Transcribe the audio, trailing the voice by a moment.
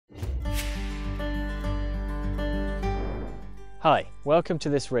Hi, welcome to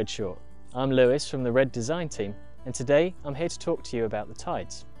this Red Short. I'm Lewis from the Red Design team, and today I'm here to talk to you about the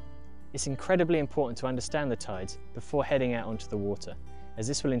tides. It's incredibly important to understand the tides before heading out onto the water, as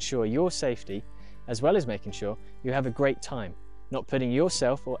this will ensure your safety, as well as making sure you have a great time, not putting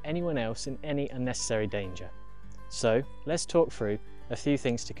yourself or anyone else in any unnecessary danger. So let's talk through a few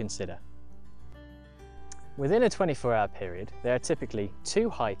things to consider. Within a 24-hour period, there are typically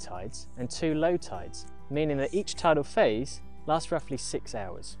 2 high tides and 2 low tides, meaning that each tidal phase lasts roughly 6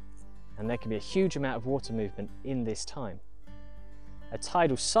 hours, and there can be a huge amount of water movement in this time. A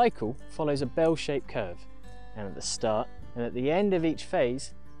tidal cycle follows a bell-shaped curve, and at the start and at the end of each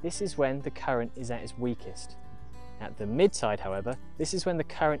phase, this is when the current is at its weakest. At the mid-tide, however, this is when the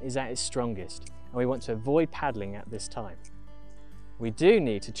current is at its strongest, and we want to avoid paddling at this time. We do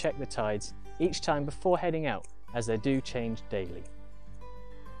need to check the tides each time before heading out, as they do change daily.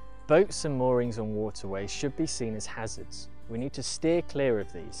 Boats and moorings on waterways should be seen as hazards. We need to steer clear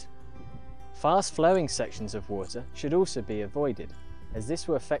of these. Fast flowing sections of water should also be avoided, as this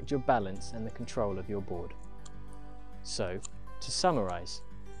will affect your balance and the control of your board. So, to summarise,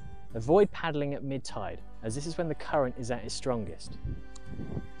 avoid paddling at mid-tide, as this is when the current is at its strongest.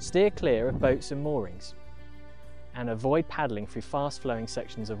 Steer clear of boats and moorings, and avoid paddling through fast flowing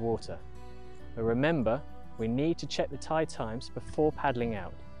sections of water. But remember, we need to check the tide times before paddling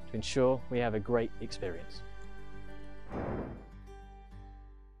out to ensure we have a great experience.